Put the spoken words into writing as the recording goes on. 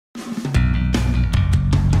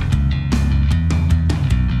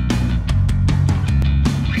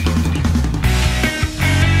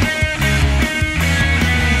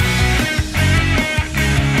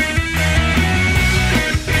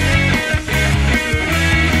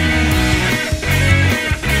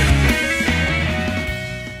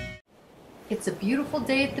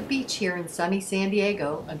day at the beach here in sunny San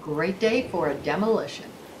Diego, a great day for a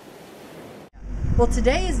demolition. Well,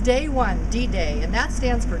 today is day one, D-Day, and that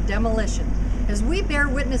stands for demolition, as we bear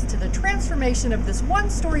witness to the transformation of this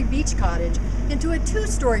one-story beach cottage into a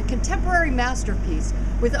two-story contemporary masterpiece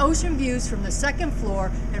with ocean views from the second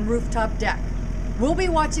floor and rooftop deck. We'll be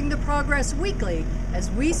watching the progress weekly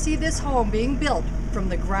as we see this home being built from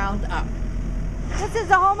the ground up. This is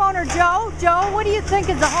the homeowner, Joe. Joe, what do you think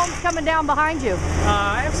as the home's coming down behind you?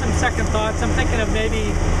 I have some second thoughts. I'm thinking of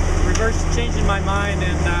maybe changing my mind,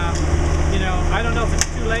 and I don't know if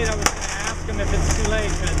it's too late. I was going to ask him if it's too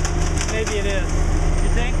late, but maybe it is. You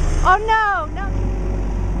think? Oh, no.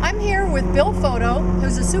 I'm here with Bill Photo,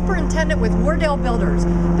 who's a superintendent with Wardell Builders.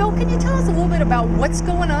 Bill, can you tell us a little bit about what's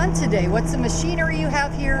going on today? What's the machinery you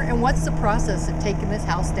have here, and what's the process of taking this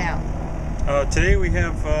house down? Today we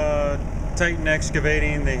have Titan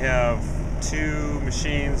Excavating. They have two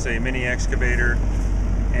machines, a mini excavator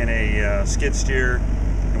and a skid steer.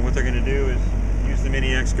 And what they're going to do is use the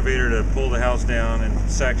mini excavator to pull the house down in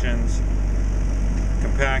sections,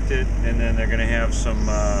 compact it, and then they're going to have some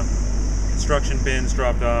construction bins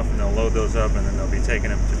dropped off, and they'll load those up, and then they'll be taking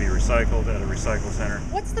them to be recycled at a recycle center.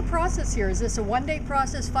 What's the process here? Is this a one-day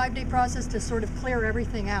process, 5-day process to sort of clear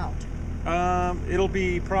everything out? It'll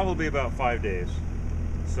be probably about 5 days.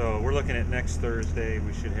 So we're looking at next Thursday.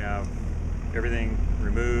 We should have everything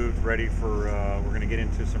removed, ready for, we're going to get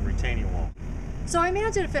into some retaining wall. So I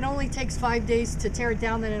imagine if it only takes 5 days to tear it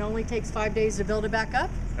down, then it only takes 5 days to build it back up?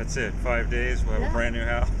 That's it, 5 days, we'll have a brand new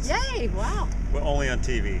house. Yay, wow. Well, only on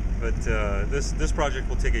TV, but this project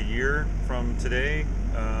will take a year from today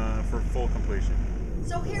for full completion.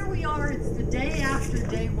 So here we are, it's the day after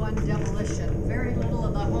day one demolition. Very little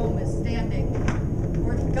of the home is standing.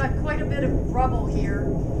 We've got quite a bit of rubble here.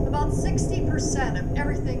 About 60% of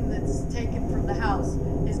everything that's taken from the house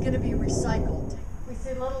is going to be recycled. We see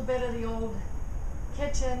a little bit of the old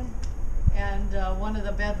kitchen and one of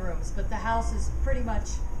the bedrooms, but the house is pretty much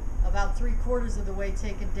about 3/4 of the way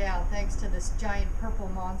taken down thanks to this giant purple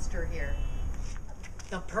monster here.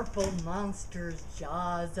 The purple monster's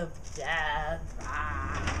jaws of death.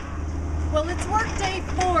 Well, it's work day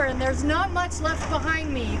 4 and there's not much left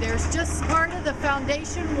behind me. There's just part of the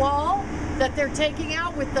foundation wall that they're taking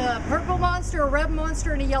out with the purple monster, a red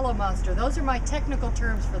monster, and a yellow monster. Those are my technical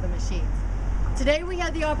terms for the machines. Today we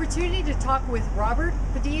had the opportunity to talk with Robert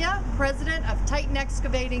Padilla, president of Titan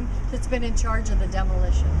Excavating, that's been in charge of the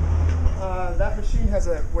demolition. That machine has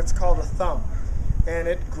what's called a thumb, and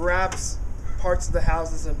it grabs parts of the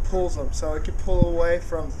houses and pulls them, so it can pull away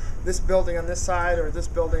from this building on this side or this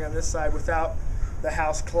building on this side without the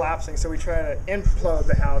house collapsing. So we try to implode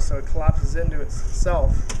the house so it collapses into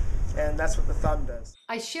itself, and that's what the thumb does.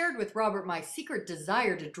 I shared with Robert my secret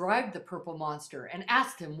desire to drive the purple monster and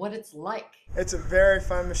asked him what it's like. It's a very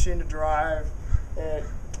fun machine to drive. It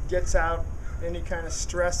gets out any kind of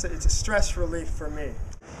stress. It's a stress relief for me.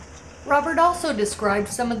 Robert also described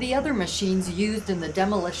some of the other machines used in the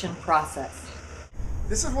demolition process.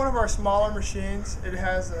 This is one of our smaller machines. It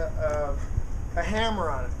has a hammer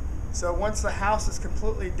on it. So once the house is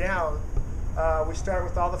completely down, we start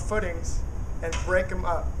with all the footings and break them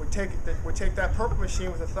up. We take that purple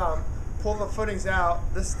machine with a thumb, pull the footings out,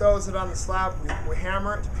 this throws it on the slab, we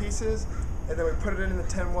hammer it to pieces, and then we put it in the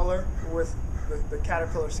 10-wheeler with the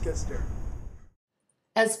Caterpillar skid steer.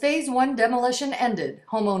 As Phase 1 demolition ended,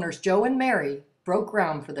 homeowners Joe and Mary broke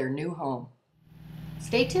ground for their new home.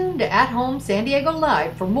 Stay tuned to At Home San Diego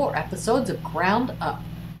Live for more episodes of Ground Up.